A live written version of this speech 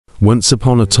Once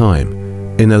upon a time,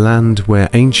 in a land where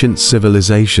ancient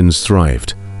civilizations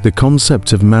thrived, the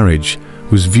concept of marriage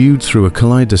was viewed through a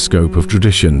kaleidoscope of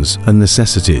traditions and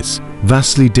necessities,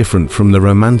 vastly different from the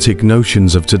romantic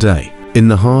notions of today. In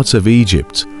the heart of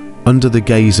Egypt, under the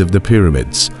gaze of the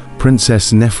pyramids,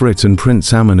 Princess Neferet and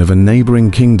Prince Amun of a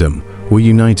neighboring kingdom were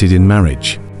united in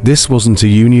marriage. This wasn't a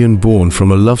union born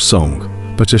from a love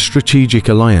song, but a strategic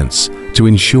alliance to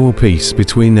ensure peace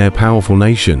between their powerful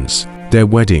nations. Their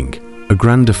wedding, a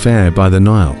grand affair by the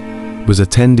Nile, was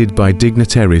attended by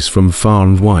dignitaries from far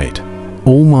and wide,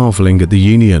 all marveling at the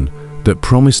union that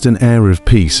promised an era of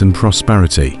peace and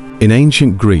prosperity. In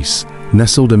ancient Greece,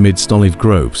 nestled amidst olive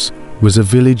groves, was a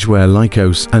village where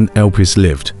Lykos and Elpis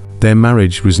lived. Their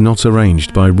marriage was not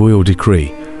arranged by royal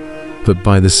decree, but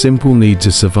by the simple need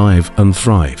to survive and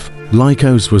thrive.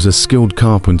 Lykos was a skilled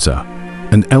carpenter,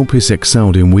 and Elpis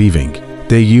excelled in weaving.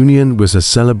 Their union was a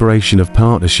celebration of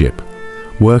partnership,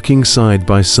 working side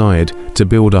by side to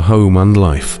build a home and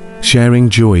life, sharing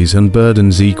joys and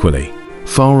burdens equally.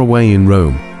 Far away in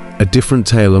Rome, a different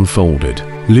tale unfolded.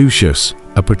 Lucius,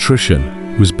 a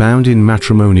patrician, was bound in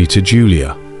matrimony to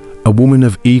Julia, a woman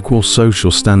of equal social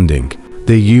standing.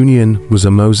 Their union was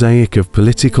a mosaic of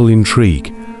political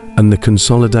intrigue and the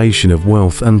consolidation of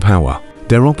wealth and power.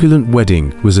 Their opulent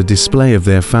wedding was a display of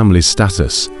their family's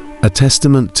status, a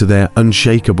testament to their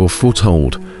unshakable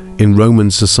foothold in Roman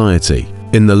society.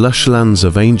 In the lush lands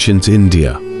of ancient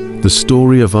India, the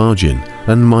story of Arjun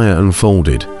and Maya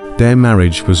unfolded. Their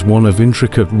marriage was one of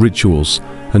intricate rituals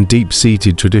and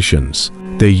deep-seated traditions.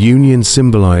 Their union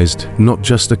symbolized not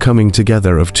just the coming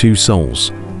together of two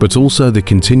souls, but also the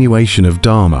continuation of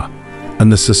Dharma and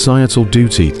the societal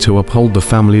duty to uphold the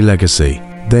family legacy.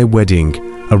 Their wedding,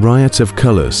 a riot of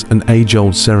colors and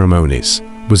age-old ceremonies,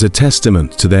 was a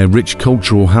testament to their rich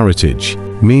cultural heritage.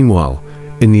 Meanwhile,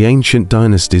 in the ancient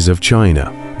dynasties of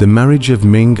China, the marriage of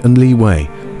Ming and Li Wei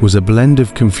was a blend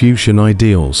of Confucian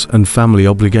ideals and family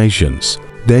obligations.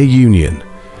 Their union,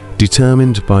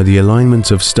 determined by the alignment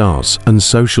of stars and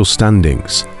social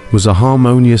standings, was a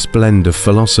harmonious blend of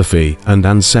philosophy and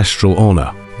ancestral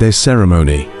honor. Their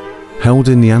ceremony, held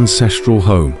in the ancestral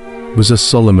home, was a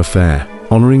solemn affair,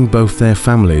 honoring both their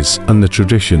families and the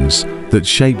traditions that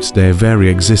shaped their very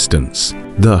existence.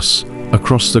 Thus,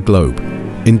 across the globe,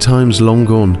 in times long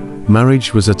gone,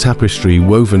 marriage was a tapestry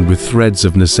woven with threads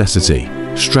of necessity,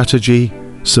 strategy,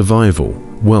 survival,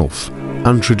 wealth,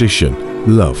 and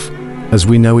tradition. Love, as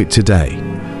we know it today,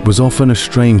 was often a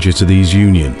stranger to these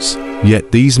unions.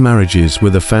 Yet these marriages were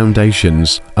the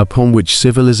foundations upon which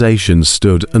civilizations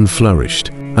stood and flourished.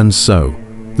 And so,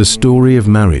 the story of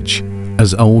marriage,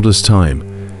 as old as time,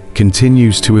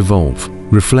 continues to evolve,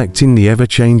 reflecting the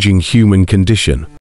ever-changing human condition.